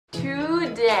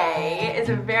Today is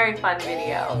a very fun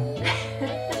video.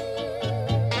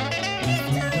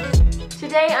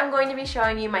 Today I'm going to be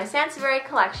showing you my Sansevieria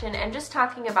collection and just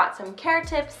talking about some care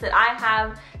tips that I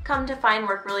have come to find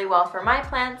work really well for my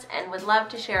plants and would love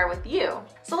to share with you.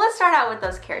 So let's start out with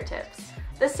those care tips.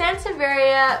 The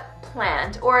Sansevieria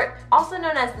plant, or also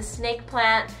known as the snake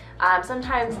plant,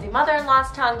 sometimes the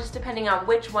mother-in-law's tongue, just depending on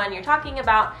which one you're talking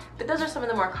about, but those are some of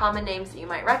the more common names that you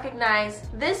might recognize.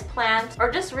 This plant,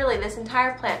 or just really this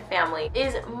entire plant family,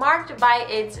 is marked by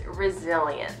its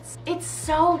resilience. It's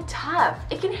so tough.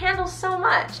 It can handle so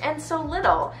much and so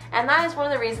little, and that is one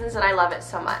of the reasons that I love it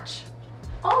so much.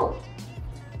 Oh,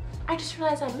 I just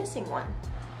realized I'm missing one.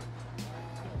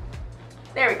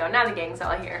 There we go, now the gang's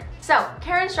all here. So,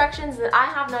 care instructions that I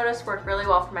have noticed work really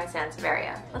well for my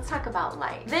Sansevieria. Let's talk about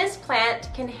light. This plant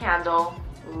can handle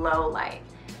low light.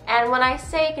 And when I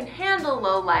say it can handle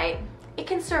low light, it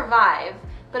can survive,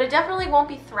 but it definitely won't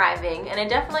be thriving, and it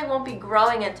definitely won't be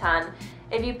growing a ton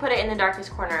if you put it in the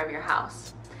darkest corner of your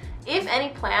house. If any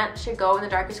plant should go in the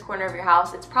darkest corner of your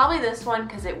house, it's probably this one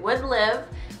because it would live,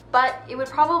 but it would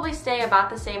probably stay about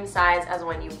the same size as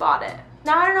when you bought it.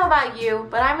 Now, I don't know about you,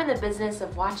 but I'm in the business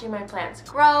of watching my plants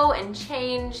grow and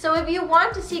change. So if you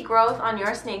want to see growth on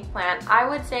your snake plant, I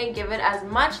would say give it as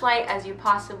much light as you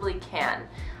possibly can.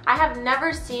 I have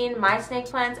never seen my snake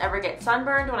plants ever get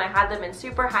sunburned when I had them in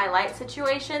super high light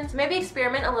situations. Maybe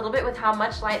experiment a little bit with how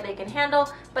much light they can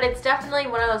handle, but it's definitely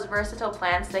one of those versatile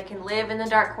plants that can live in the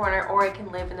dark corner or it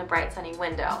can live in the bright sunny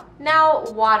window. Now,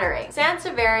 watering.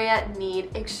 Sansevieria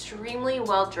need extremely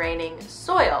well draining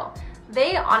soil.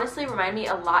 They honestly remind me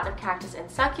a lot of cactus and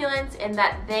succulents in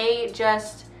that they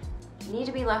just need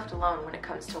to be left alone when it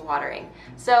comes to watering.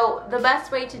 So the best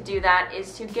way to do that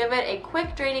is to give it a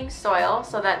quick draining soil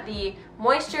so that the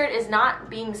moisture is not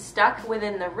being stuck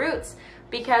within the roots,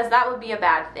 because that would be a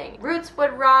bad thing. Roots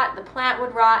would rot, the plant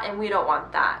would rot, and we don't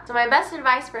want that. So my best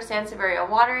advice for Sansevieria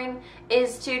watering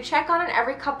is to check on it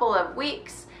every couple of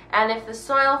weeks. And if the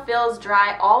soil feels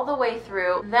dry all the way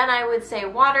through, then I would say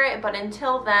water it, but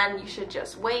until then you should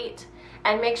just wait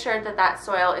and make sure that that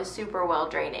soil is super well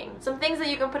draining. Some things that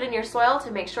you can put in your soil to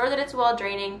make sure that it's well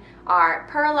draining are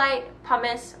perlite,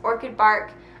 pumice, orchid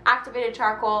bark, activated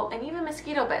charcoal, and even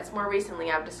mosquito bits more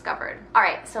recently I've discovered.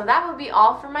 Alright, so that would be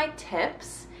all for my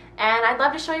tips, and I'd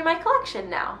love to show you my collection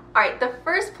now. Alright, the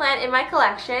first plant in my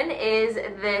collection is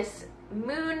this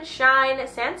Moonshine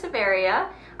Sansevieria.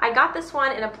 I got this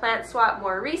one in a plant swap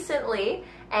more recently,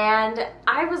 and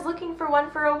I was looking for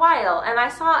one for a while, and I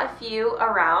saw a few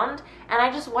around, and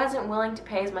I just wasn't willing to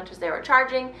pay as much as they were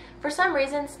charging. For some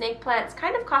reason, snake plants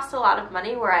kind of cost a lot of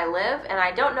money where I live, and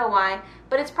I don't know why,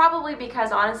 but it's probably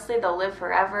because honestly they'll live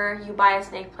forever. You buy a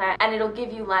snake plant and it'll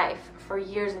give you life for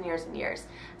years and years and years.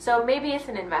 So maybe it's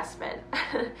an investment.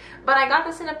 But I got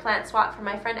this in a plant swap from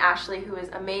my friend Ashley, who is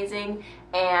amazing,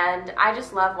 and I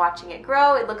just love watching it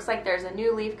grow. It looks like there's a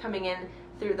new leaf coming in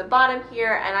through the bottom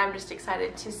here, and I'm just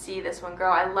excited to see this one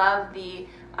grow. I love the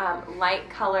light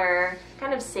color,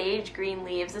 kind of sage green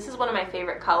leaves. This is one of my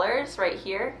favorite colors right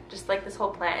here. Just like this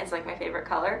whole plant is like my favorite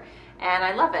color, and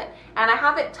I love it. And I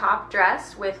have it top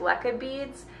dressed with leca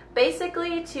beads,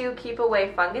 basically to keep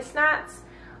away fungus gnats.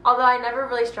 Although I never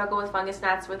really struggle with fungus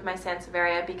gnats with my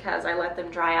Sansevieria because I let them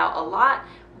dry out a lot,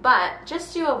 but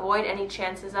just to avoid any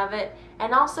chances of it,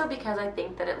 and also because I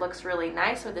think that it looks really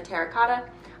nice with the terracotta,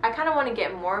 I kind of want to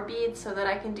get more beads so that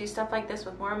I can do stuff like this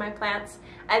with more of my plants,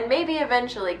 and maybe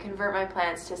eventually convert my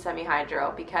plants to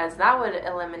semi-hydro, because that would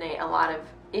eliminate a lot of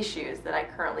issues that I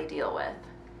currently deal with.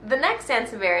 The next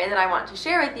Sansevieria that I want to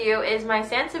share with you is my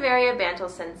Sansevieria Bantal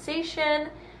Sensation.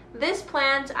 This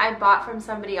plant I bought from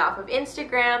somebody off of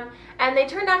Instagram, and they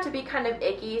turned out to be kind of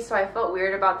icky, so I felt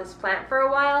weird about this plant for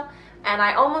a while, and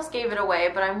I almost gave it away,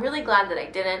 but I'm really glad that I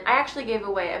didn't. I actually gave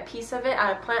away a piece of it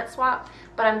at a plant swap,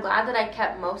 but I'm glad that I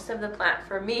kept most of the plant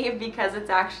for me because it's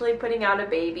actually putting out a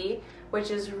baby,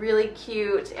 which is really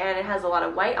cute, and it has a lot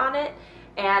of white on it.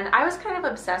 And I was kind of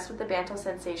obsessed with the Bantal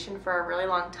Sensation for a really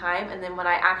long time, and then when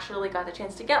I actually got the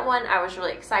chance to get one, I was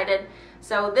really excited.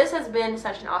 So this has been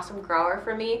such an awesome grower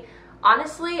for me.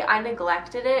 Honestly, I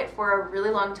neglected it for a really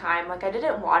long time. Like, I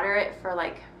didn't water it for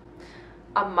like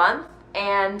a month,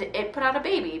 and it put out a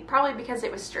baby, probably because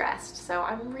it was stressed. So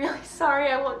I'm really sorry,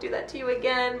 I won't do that to you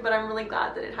again, but I'm really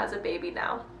glad that it has a baby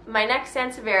now. My next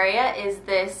Sansevieria is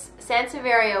this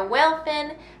Sansevieria whale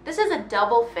fin. This is a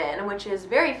double fin, which is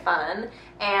very fun,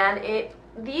 and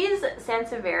these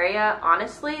Sansevieria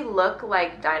honestly look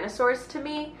like dinosaurs to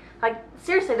me. Like,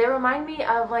 seriously, they remind me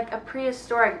of like a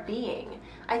prehistoric being.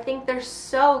 I think they're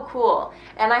so cool,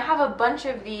 and I have a bunch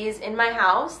of these in my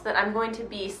house that I'm going to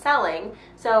be selling,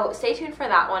 so stay tuned for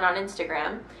that one on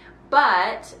Instagram.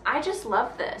 But I just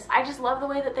love this. I just love the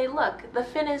way that they look. The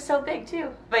fin is so big too.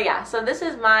 But yeah, so this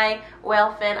is my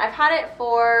whale fin. I've had it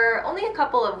for only a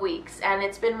couple of weeks and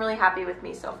it's been really happy with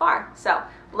me so far. So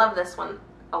love this one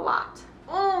a lot.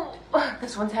 Oh,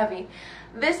 this one's heavy.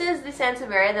 This is the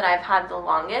Sansevieria that I've had the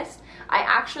longest. I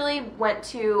actually went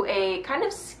to a kind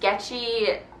of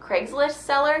sketchy Craigslist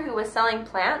seller who was selling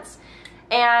plants,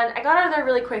 and I got out of there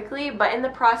really quickly, but in the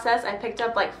process I picked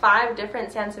up like 5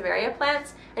 different Sansevieria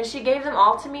plants, and she gave them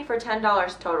all to me for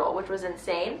 $10 total, which was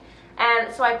insane.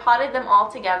 And so I potted them all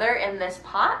together in this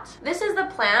pot. This is the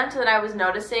plant that I was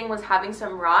noticing was having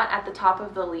some rot at the top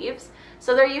of the leaves.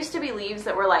 So there used to be leaves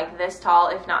that were like this tall,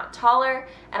 if not taller,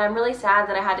 and I'm really sad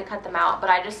that I had to cut them out, but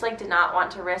I just like did not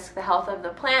want to risk the health of the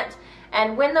plant.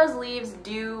 And when those leaves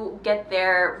do get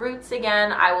their roots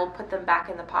again, I will put them back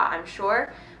in the pot, I'm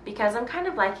sure, because I'm kind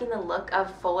of liking the look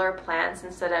of fuller plants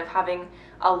instead of having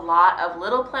a lot of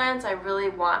little plants. I really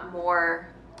want more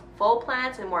full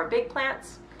plants and more big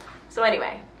plants. So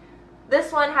anyway,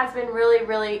 this one has been really,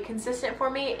 really consistent for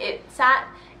me. It sat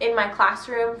in my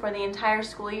classroom for the entire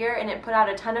school year and it put out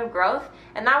a ton of growth,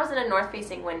 and that was in a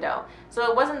north-facing window.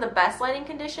 So it wasn't the best lighting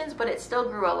conditions, but it still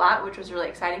grew a lot, which was really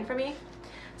exciting for me.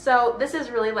 So this is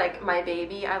really like my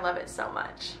baby. I love it so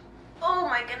much. Oh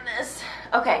my goodness.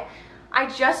 Okay, I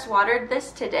just watered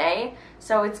this today,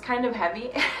 so it's kind of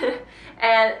heavy.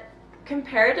 And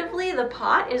comparatively, the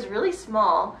pot is really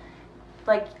small.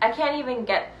 Like, I can't even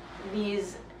get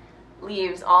these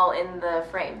leaves all in the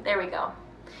frame. There we go.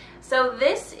 So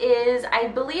this is, I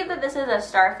believe that this is a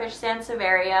starfish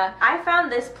Sansevieria. I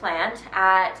found this plant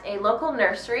at a local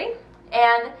nursery,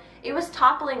 and it was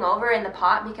toppling over in the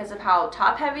pot because of how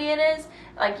top heavy it is.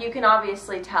 Like, you can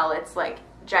obviously tell it's like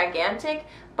gigantic,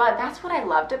 but that's what I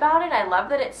loved about it. I love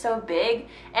that it's so big,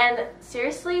 and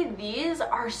seriously, these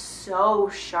are so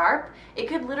sharp. It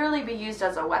could literally be used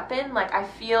as a weapon. Like, I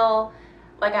feel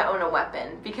like I own a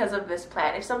weapon because of this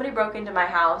plant. If somebody broke into my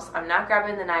house, I'm not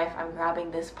grabbing the knife, I'm grabbing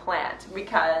this plant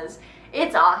because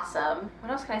it's awesome.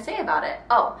 What else can I say about it?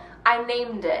 Oh, I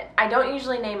named it. I don't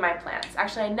usually name my plants.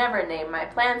 Actually, I never name my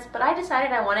plants, but I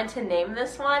decided I wanted to name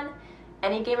this one.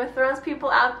 Any Game of Thrones people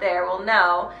out there will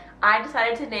know. I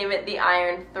decided to name it the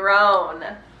Iron Throne.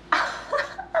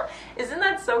 Isn't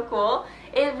that so cool?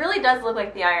 It really does look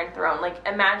like the Iron Throne. Like,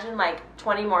 imagine like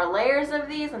 20 more layers of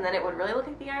these and then it would really look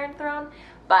like the Iron Throne.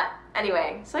 But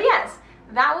anyway, so yes,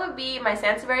 that would be my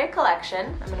Sansevieria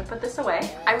collection. I'm gonna put this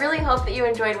away. I really hope that you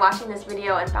enjoyed watching this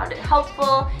video and found it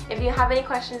helpful. If you have any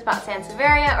questions about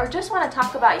Sansevieria or just want to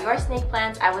talk about your snake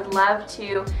plants, I would love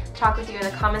to talk with you in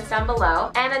the comments down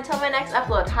below. And until my next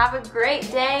upload, have a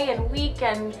great day and week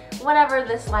and whatever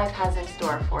this life has in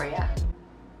store for you.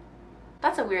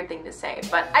 That's a weird thing to say,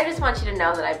 but I just want you to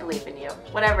know that I believe in you,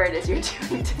 whatever it is you're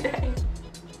doing today.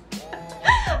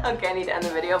 Okay, I need to end the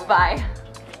video. Bye.